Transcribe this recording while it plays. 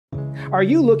Are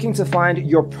you looking to find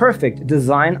your perfect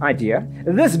design idea?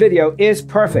 This video is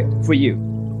perfect for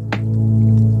you.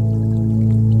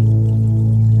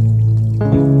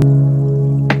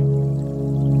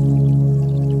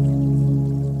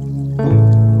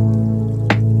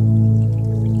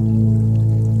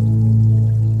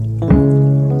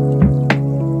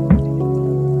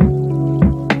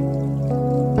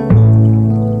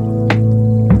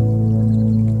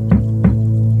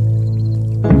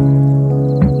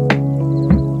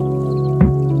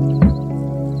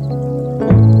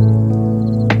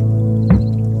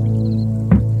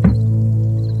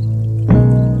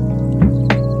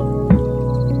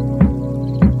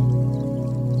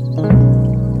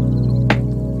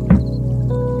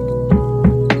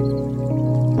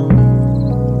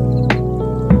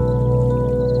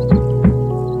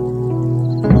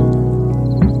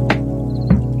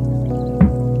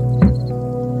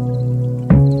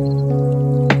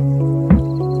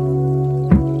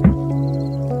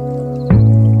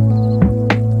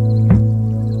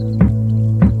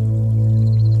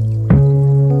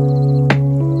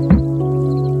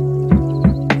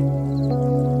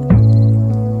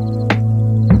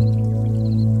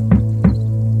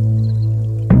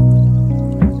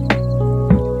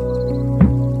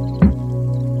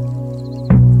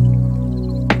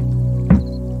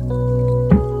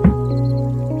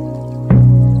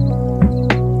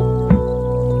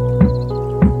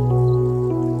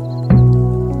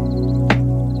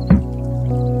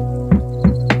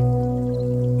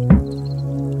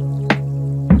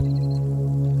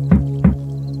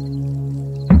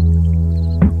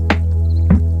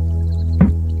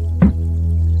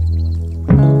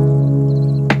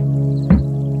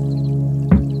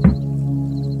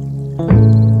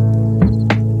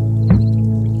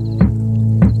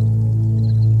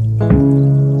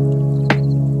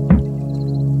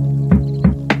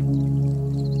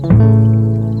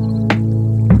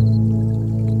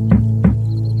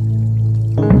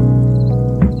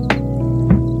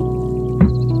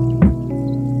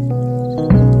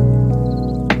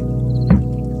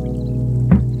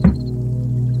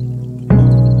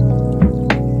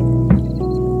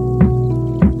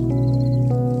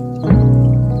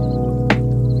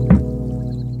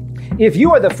 If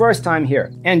you are the first time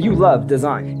here and you love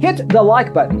design, hit the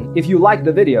like button if you like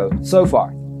the video so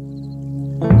far.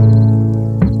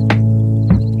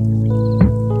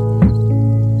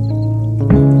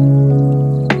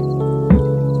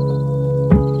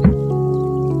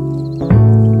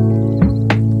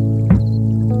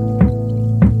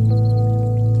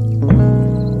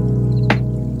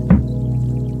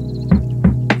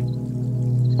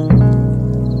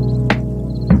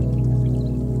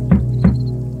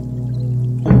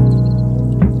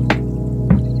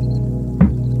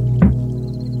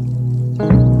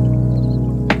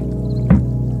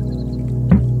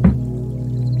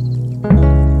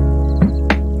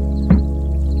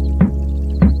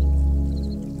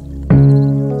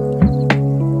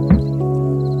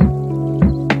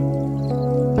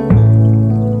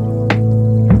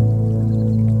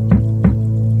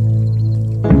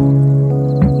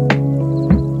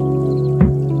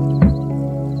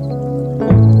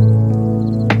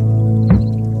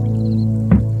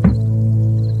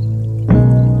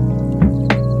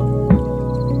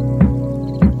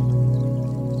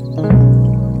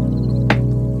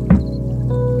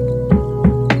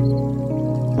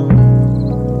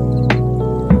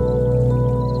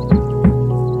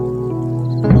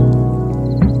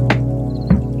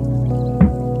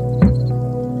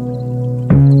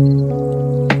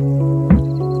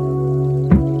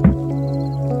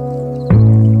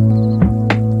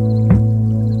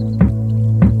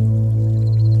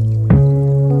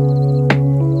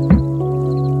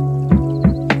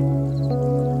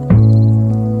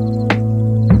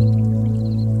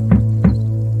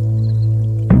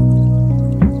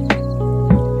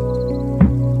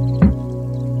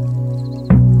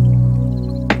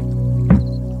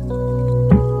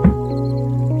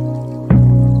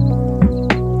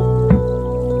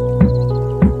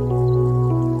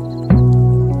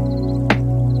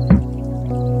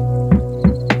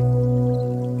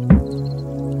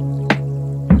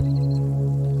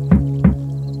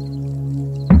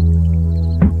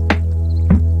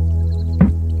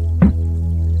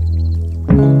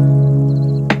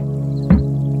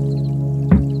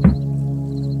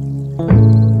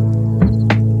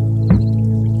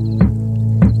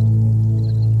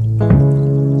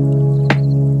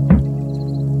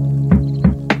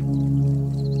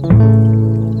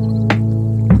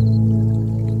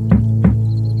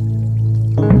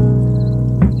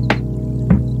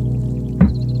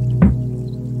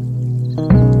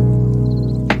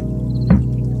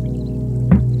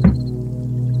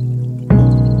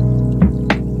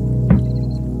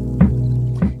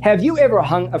 Have you ever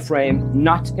hung a frame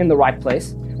not in the right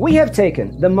place? We have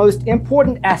taken the most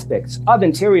important aspects of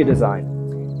interior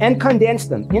design and condensed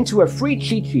them into a free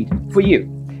cheat sheet for you.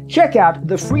 Check out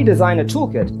the free designer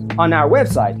toolkit on our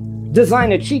website,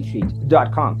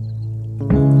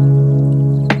 designercheatsheet.com.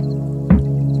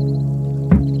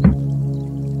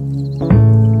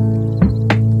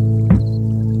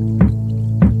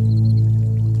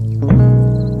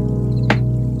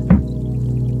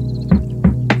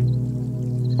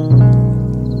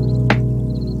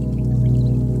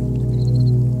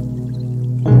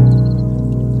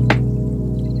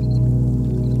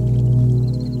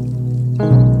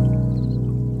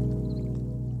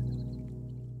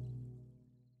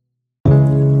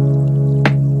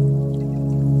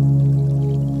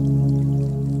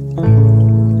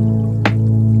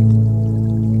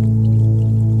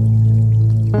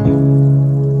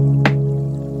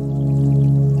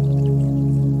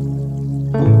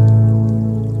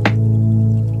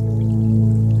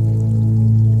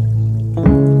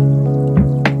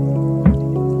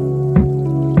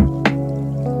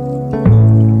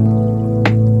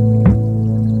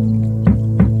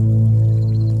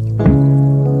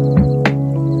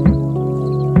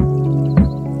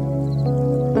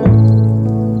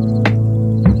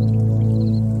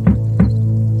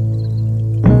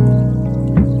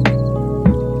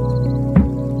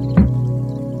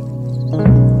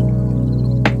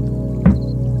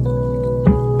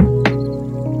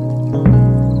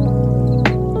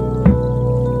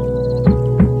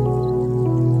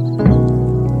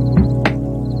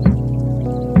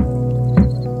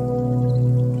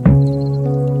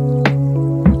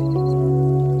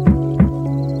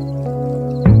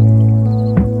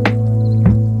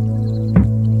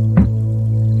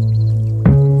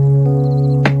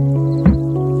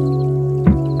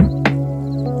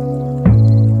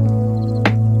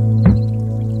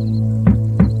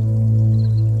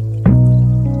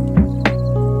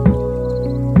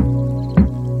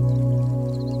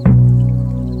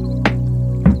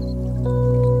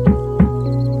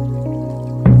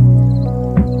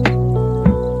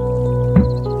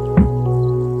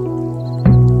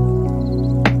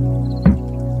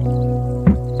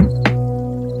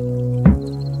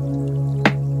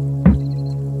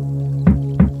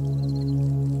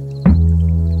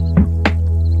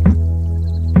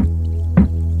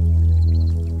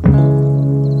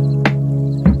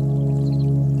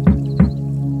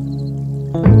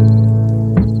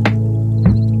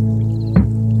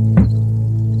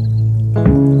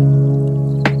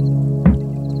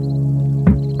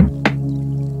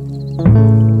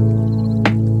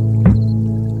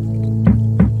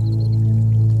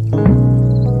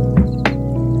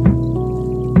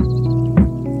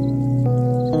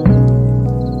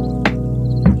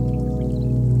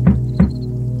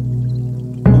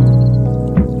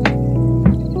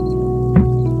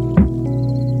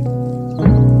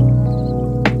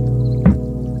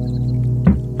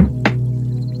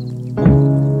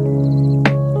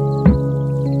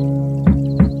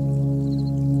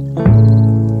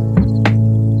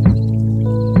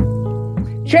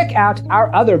 Check out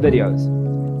our other videos.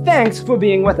 Thanks for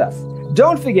being with us.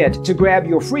 Don't forget to grab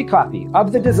your free copy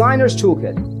of the Designer's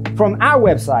Toolkit from our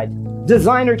website,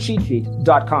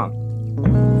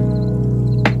 designercheatsheet.com.